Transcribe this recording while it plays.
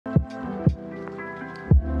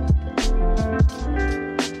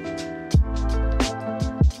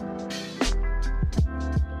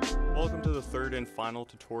final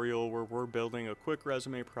tutorial where we're building a quick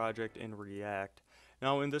resume project in React.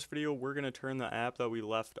 Now in this video we're going to turn the app that we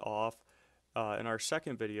left off in our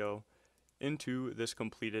second video into this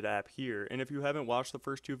completed app here. And if you haven't watched the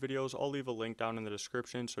first two videos, I'll leave a link down in the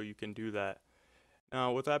description so you can do that.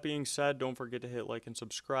 Now with that being said, don't forget to hit like and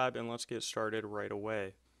subscribe, and let's get started right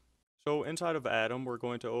away. So inside of Atom, we're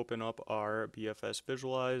going to open up our BFS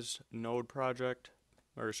Visualize Node project,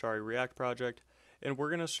 React project, and we're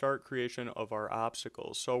going to start creation of our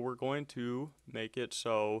obstacles. So we're going to make it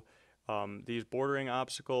so these bordering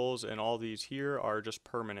obstacles and all these here are just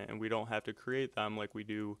permanent, and we don't have to create them like we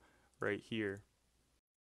do right here.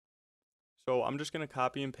 So I'm just going to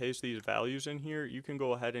copy and paste these values in here. You can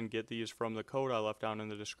go ahead and get these from the code I left down in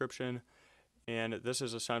the description. And this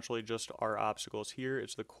is essentially just our obstacles here.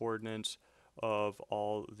 It's the coordinates of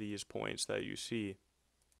all these points that you see.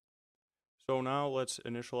 So now let's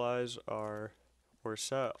initialize or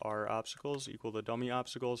set our obstacles equal to dummy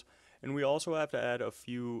obstacles. And we also have to add a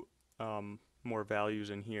few more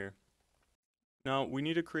values in here. Now we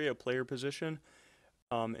need to create a player position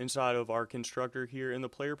inside of our constructor here, and the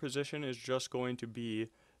player position is just going to be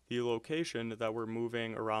the location that we're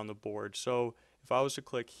moving around the board. So if I was to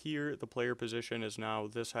click here, the player position is now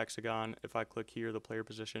this hexagon. If I click here, the player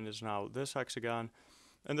position is now this hexagon,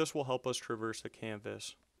 and this will help us traverse the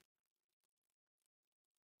canvas.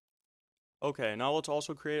 Okay, now let's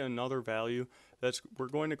also create another value we're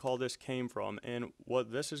going to call this came from, and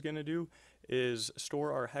what this is going to do is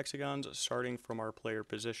store our hexagons starting from our player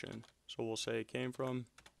position. So we'll say came from,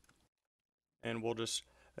 and we'll just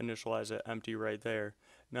initialize it empty right there.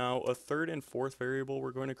 Now a third and fourth variable we're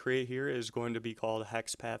going to create here is going to be called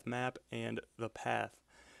Hex Path Map and the path.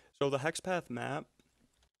 So the Hex Path Map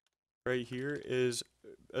right here is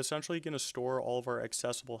essentially going to store all of our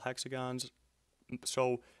accessible hexagons.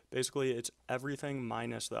 So basically it's everything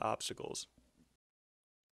minus the obstacles.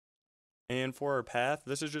 And for our path,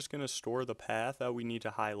 this is just going to store the path that we need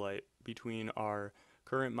to highlight between our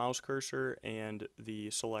current mouse cursor and the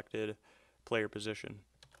selected player position.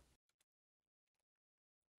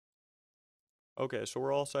 Okay, so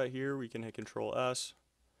we're all set here. We can hit Control S.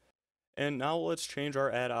 And now let's change our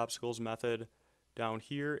add obstacles method down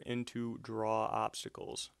here into draw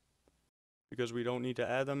obstacles. Because we don't need to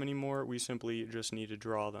add them anymore, we simply just need to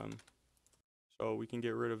draw them. So we can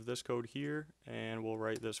get rid of this code here, and we'll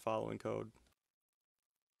write this following code.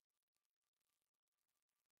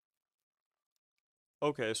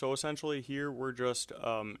 Okay, so essentially here we're just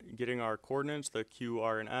getting our coordinates, the Q,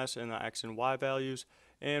 R, and S, and the X and Y values,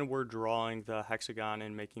 and we're drawing the hexagon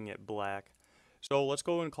and making it black. So let's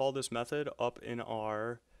go and call this method up in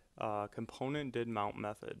our component did mount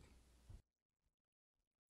method.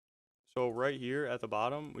 So right here at the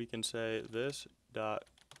bottom, we can say this dot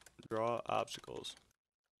draw obstacles.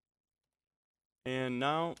 And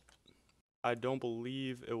now I don't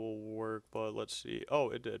believe it will work, but let's see. Oh,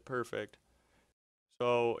 it did. Perfect.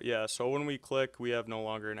 So yeah, so when we click, we have no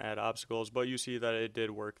longer an add obstacles, but you see that it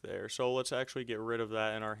did work there. So let's actually get rid of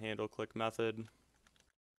that in our handle click method.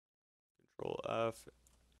 Control F.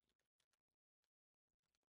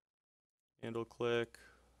 Handle click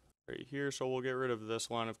right here. So we'll get rid of this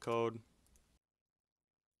line of code.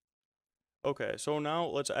 Okay, so now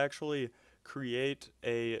let's actually create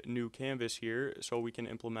a new canvas here so we can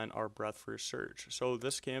implement our breadth first search. So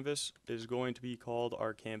this canvas is going to be called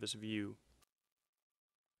our canvas view.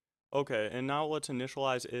 Okay, and now let's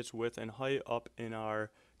initialize its width and height up in our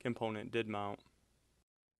component did mount.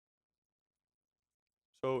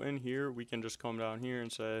 So in here, we can just come down here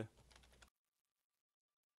and say,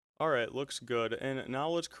 alright, looks good. And now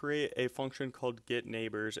let's create a function called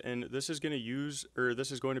getNeighbors, and this is going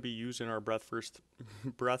to be used in our breadth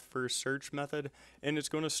first search method, and it's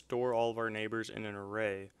going to store all of our neighbors in an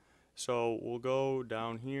array. So we'll go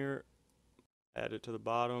down here, add it to the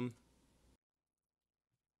bottom,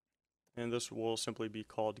 and this will simply be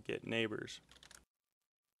called getNeighbors.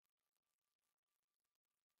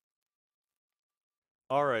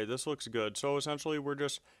 Alright, this looks good. So essentially we're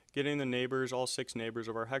just getting the neighbors, all 6 neighbors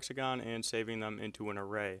of our hexagon, and saving them into an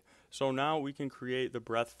array. So now we can create the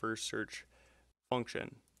breadth first search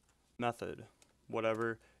function, method,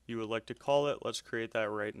 whatever you would like to call it. Let's create that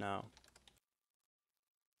right now.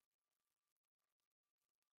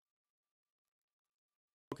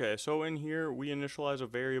 Okay, so in here we initialize a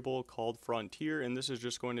variable called frontier, and this is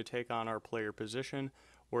just going to take on our player position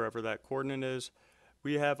wherever that coordinate is.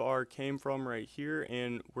 We have our came from right here,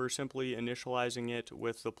 and we're simply initializing it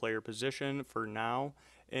with the player position for now.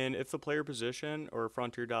 And if the player position or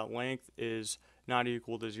frontier.length is not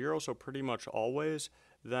equal to 0, so pretty much always,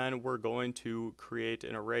 then we're going to create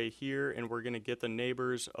an array here, and we're going to get the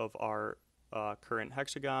neighbors of our current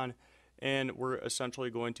hexagon, and we're essentially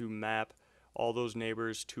going to map all those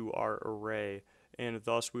neighbors to our array, and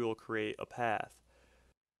thus we will create a path.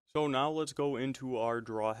 So now let's go into our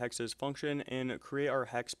draw hexes function and create our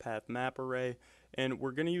hex path map array, and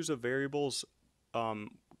we're going to use a variables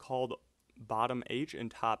called bottom h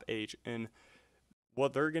and top h, and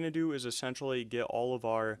what they're going to do is essentially get all of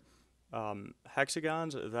our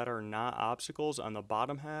hexagons that are not obstacles on the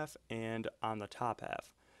bottom half and on the top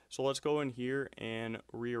half. So let's go in here and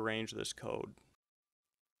rearrange this code.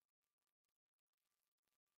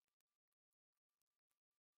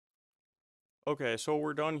 Okay, so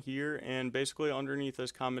we're done here, and basically underneath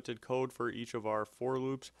this commented code for each of our for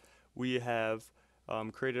loops, we have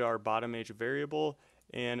created our bottom h variable,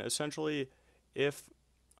 and essentially if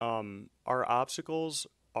our obstacles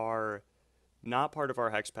are not part of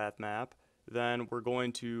our hex path map, then we're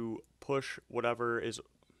going to push whatever is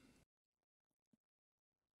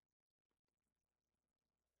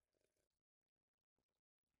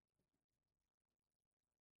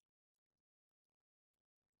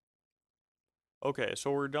Okay, so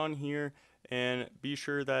we're done here, and be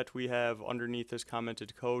sure that we have underneath this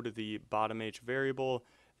commented code the bottom h variable,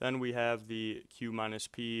 then we have the q minus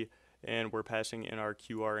p, and we're passing in our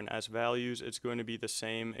qr and s values. It's going to be the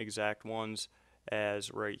same exact ones as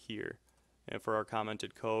right here and for our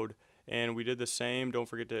commented code. And we did the same, don't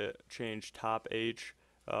forget to change top h,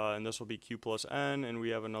 and this will be q plus n, and we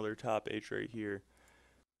have another top h right here.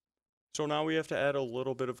 So now we have to add a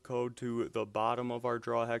little bit of code to the bottom of our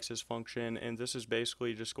draw hexes function, and this is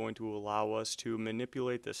basically just going to allow us to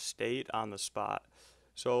manipulate the state on the spot.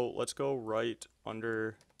 So let's go right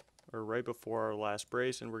under or right before our last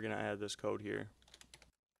brace, and we're going to add this code here.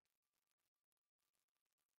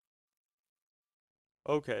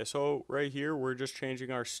 Okay, so right here we're just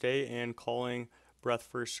changing our state and calling breadth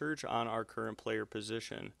first search on our current player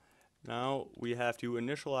position. Now we have to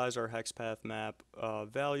initialize our hex path map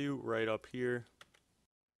value right up here,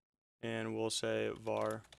 and we'll say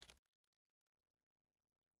var.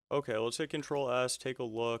 Okay, let's hit Control S, take a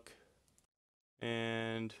look,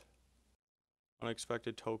 and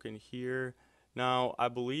unexpected token here. Now, I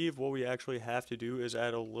believe what we actually have to do is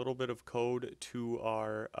add a little bit of code to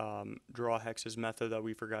our draw hexes method that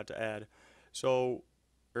we forgot to add. So,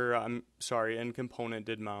 or I'm sorry, and component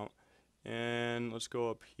did mount. And let's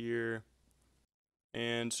go up here.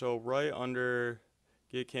 And so right under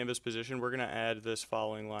get canvas position, we're going to add this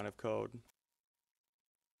following line of code.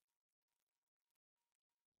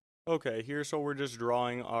 Okay, here so we're just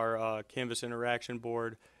drawing our canvas interaction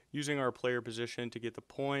board using our player position to get the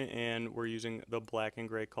point, and we're using the black and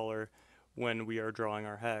gray color when we are drawing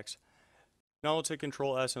our hex. Now let's hit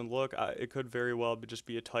Control S and look. It could very well just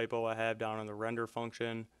be a typo I have down in the render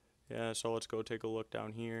function. Yeah, so let's go take a look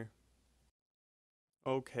down here.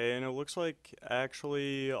 Okay, and it looks like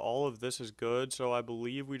actually all of this is good, so I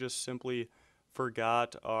believe we just simply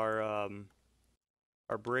forgot our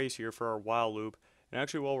brace here for our while loop. And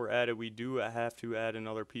actually while we're at it, we do have to add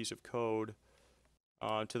another piece of code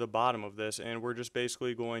to the bottom of this, and we're just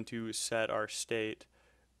basically going to set our state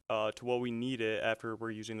to what we need it after we're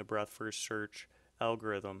using the breadth first search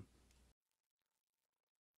algorithm.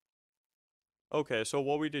 Okay, so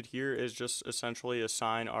what we did here is just essentially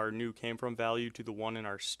assign our new came from value to the one in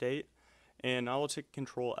our state, and now let's hit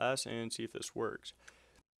Control S and see if this works.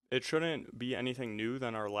 It shouldn't be anything new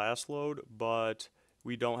than our last load, but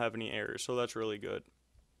we don't have any errors, so that's really good.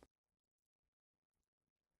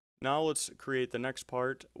 Now let's create the next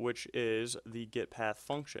part, which is the get path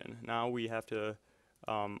function. Now we have to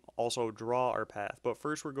also draw our path, but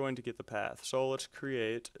first we're going to get the path. So let's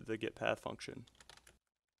create the get path function.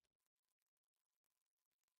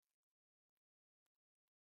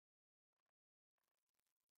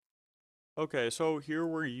 Okay, so here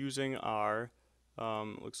we're using our,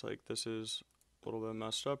 looks like this is a little bit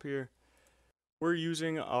messed up here. We're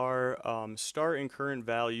using our start and current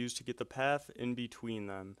values to get the path in between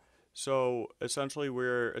them. So essentially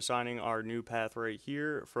we're assigning our new path right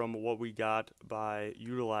here from what we got by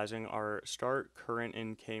utilizing our start, current,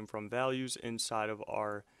 and came from values inside of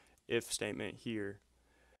our if statement here.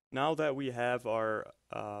 Now that we have our,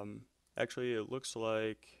 actually it looks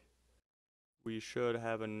like we should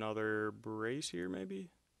have another brace here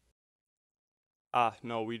maybe? Ah,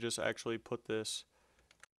 no, we just actually put this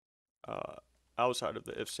outside of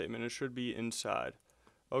the if statement. It should be inside.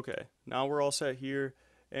 Okay, now we're all set here,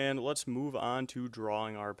 and let's move on to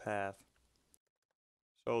drawing our path.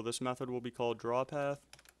 So this method will be called draw path.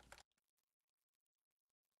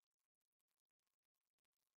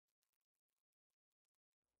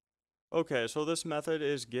 Okay, so this method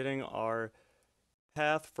is getting our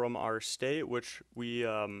path from our state, which we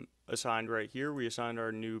assigned right here. We assigned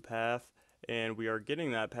our new path, and we are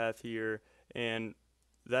getting that path here, and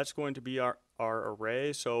that's going to be our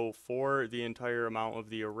array. So for the entire amount of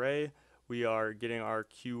the array, we are getting our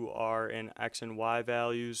Q, R, and X and Y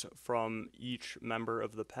values from each member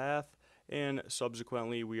of the path, and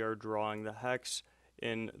subsequently we are drawing the hex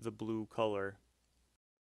in the blue color.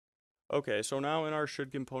 Okay, so now in our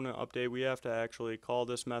should component update, we have to actually call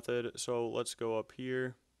this method. So let's go up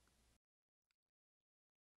here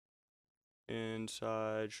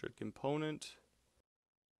inside should component,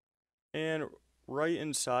 and right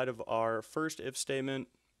inside of our first if statement,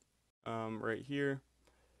 right here,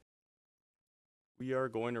 we are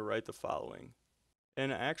going to write the following.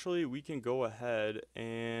 And actually, we can go ahead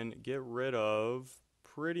and get rid of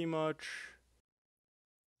pretty much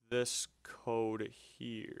this code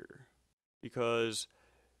here, because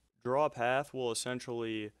draw path will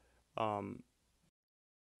essentially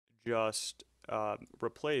just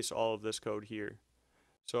replace all of this code here.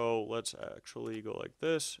 So let's actually go like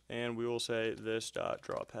this, and we will say this dot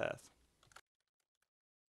draw path.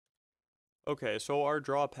 Okay, so our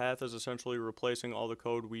draw path is essentially replacing all the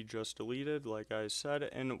code we just deleted, like I said,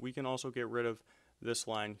 and we can also get rid of this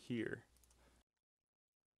line here,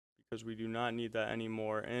 because we do not need that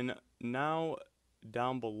anymore. And now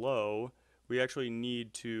down below, we actually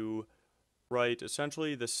need to write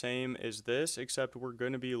essentially the same as this, except we're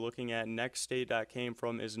going to be looking at next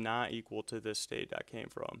state.camefrom is not equal to this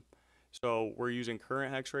state.camefrom. So we're using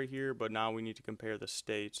current hex right here, but now we need to compare the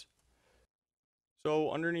states.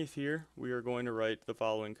 So underneath here, we are going to write the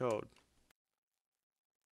following code.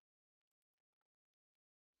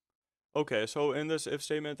 Okay, so in this if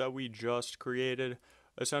statement that we just created,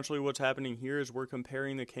 essentially what's happening here is we're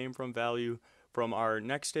comparing the camefrom value from our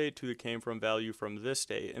next state to the camefrom value from this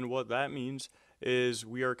state. And what that means is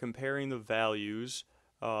we are comparing the values.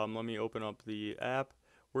 Let me open up the app.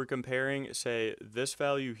 We're comparing, say, this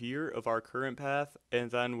value here of our current path,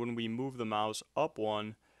 and then when we move the mouse up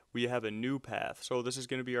one, we have a new path. So this is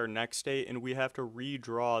going to be our next state, and we have to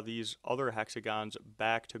redraw these other hexagons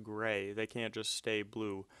back to gray. They can't just stay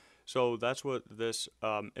blue. So that's what this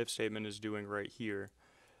if statement is doing right here.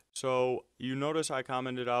 So you notice I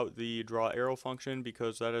commented out the draw arrow function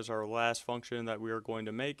because that is our last function that we are going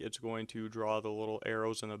to make. It's going to draw the little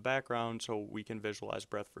arrows in the background so we can visualize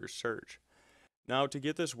breadth first search. Now to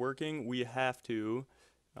get this working, we have to,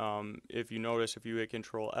 if you notice, if you hit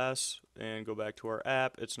Control S and go back to our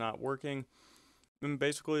app, it's not working. And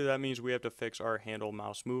basically that means we have to fix our handle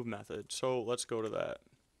mouse move method. So let's go to that.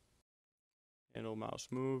 Handle mouse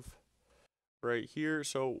move right here.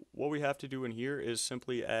 So what we have to do in here is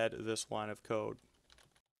simply add this line of code.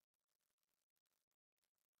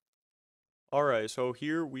 Alright, so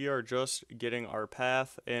here we are just getting our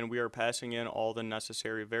path, and we are passing in all the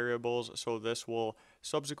necessary variables, so this will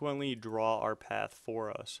subsequently draw our path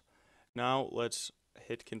for us. Now let's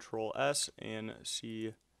hit Control S and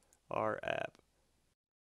see our app.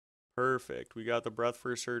 Perfect, we got the breadth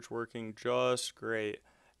first search working just great.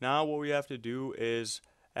 Now what we have to do is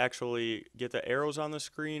actually get the arrows on the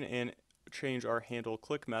screen and change our handle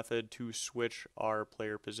click method to switch our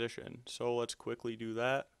player position. So let's quickly do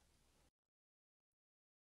that.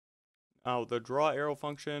 Now the draw arrow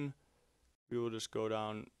function, we will just go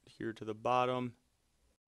down here to the bottom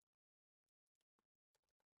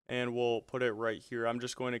and we'll put it right here. I'm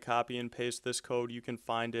just going to copy and paste this code. You can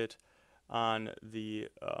find it on the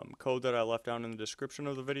code that I left down in the description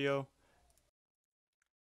of the video.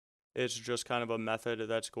 It's just kind of a method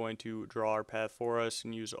that's going to draw our path for us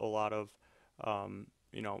and use a lot of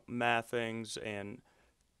math things and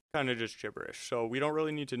kind of just gibberish. So we don't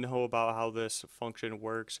really need to know about how this function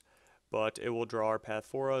works, but it will draw our path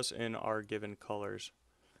for us in our given colors.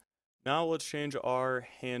 Now let's change our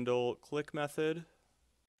handle click method.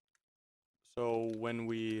 So when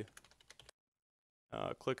we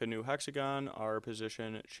click a new hexagon, our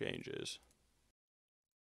position changes.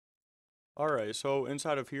 Alright, so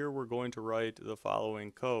inside of here, we're going to write the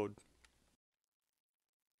following code.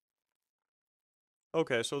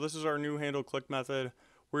 Okay, so this is our new handle click method.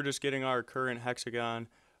 We're just getting our current hexagon,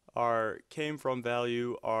 our camefrom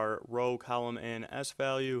value, our row, column, and S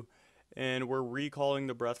value, and we're recalling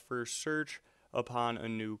the breadth first search upon a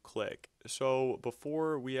new click. So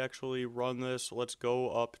before we actually run this, let's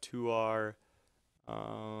go up to our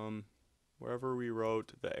wherever we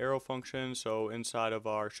wrote the arrow function. So inside of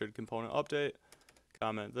our should component update,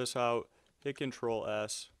 comment this out, hit Control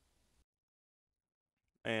S,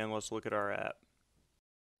 and let's look at our app.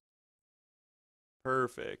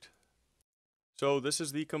 Perfect. So this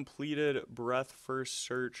is the completed breadth first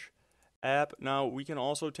search app. Now we can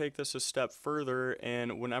also take this a step further,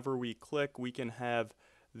 and whenever we click, we can have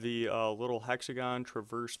the little hexagon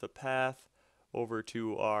traverse the path over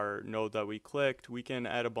to our node that we clicked. We can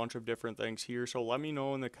add a bunch of different things here, so let me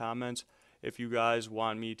know in the comments if you guys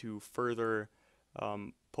want me to further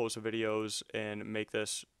post videos and make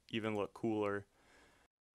this even look cooler.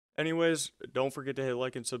 Anyways, don't forget to hit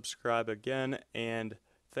like and subscribe again, and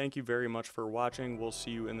thank you very much for watching. We'll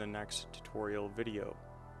see you in the next tutorial video.